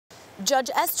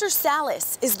Judge Esther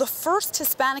Salas is the first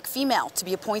Hispanic female to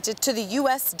be appointed to the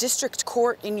U.S. District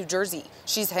Court in New Jersey.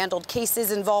 She's handled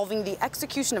cases involving the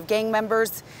execution of gang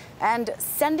members and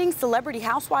sending celebrity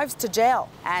housewives to jail.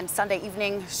 And Sunday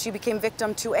evening, she became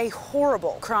victim to a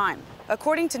horrible crime.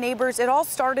 According to neighbors, it all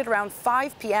started around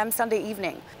 5 p.m. Sunday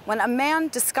evening when a man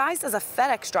disguised as a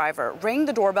FedEx driver rang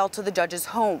the doorbell to the judge's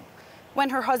home.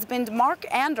 When her husband, Mark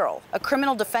Anderl, a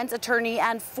criminal defense attorney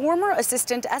and former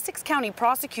assistant Essex County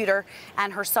prosecutor,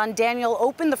 and her son Daniel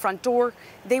opened the front door,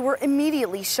 they were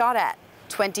immediately shot at.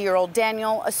 20-year-old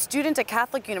Daniel, a student at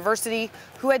Catholic University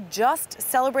who had just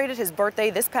celebrated his birthday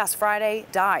this past Friday,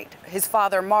 died. His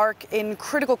father, Mark, in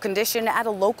critical condition at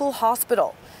a local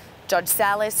hospital. Judge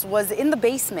Salas was in the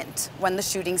basement when the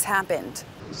shootings happened.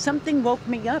 Something woke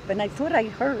me up, and I thought I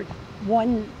heard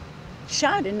one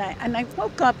shot, and I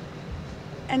woke up.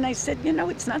 And I said, you know,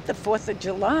 it's not the 4th of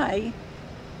July.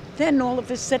 Then all of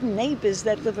a sudden, neighbors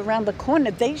that live around the corner,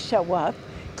 they show up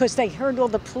because they heard all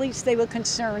the police. They were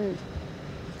concerned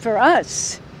for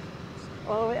us.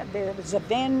 Oh, there was a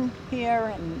van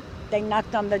here, and they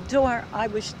knocked on the door. I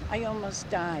almost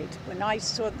died. When I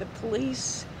saw the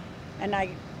police and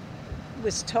I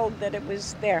was told that it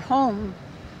was their home,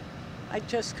 I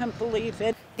just couldn't believe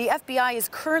it. The FBI is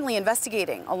currently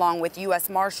investigating, along with U.S.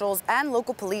 Marshals and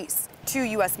local police. 2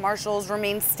 U.S. Marshals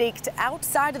remain staked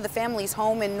outside of the family's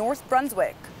home in North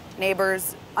Brunswick.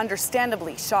 Neighbors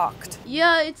understandably shocked.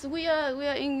 Yeah, we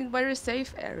are in a very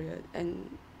safe area,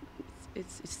 and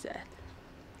it's sad.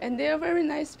 And they are very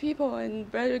nice people and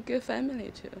very good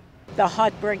family too. The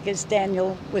heartbreak is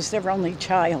Daniel was their only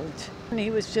child. And he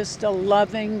was just a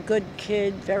loving, good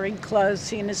kid, very close.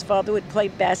 He and his father would play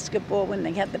basketball when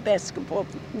they had the basketball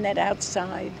net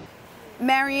outside.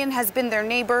 Marion has been their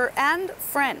neighbor and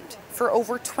friend for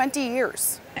over 20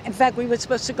 years. In fact, we were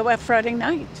supposed to go out Friday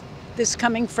night, this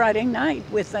coming Friday night,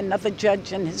 with another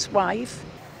judge and his wife.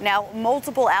 Now,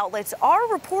 multiple outlets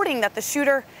are reporting that the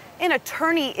shooter, an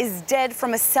attorney, is dead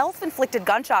from a self-inflicted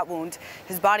gunshot wound.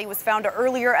 His body was found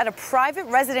earlier at a private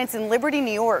residence in Liberty,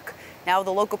 New York. Now,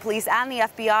 the local police and the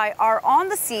FBI are on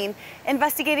the scene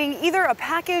investigating either a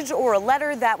package or a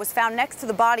letter that was found next to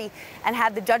the body and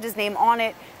had the judge's name on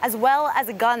it, as well as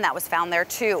a gun that was found there,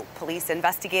 too. Police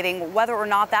investigating whether or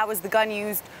not that was the gun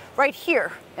used right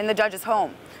here in the judge's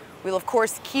home. We'll, of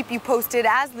course, keep you posted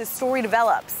as the story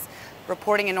develops.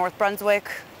 Reporting in North Brunswick,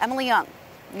 Emily Young,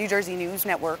 New Jersey News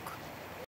Network.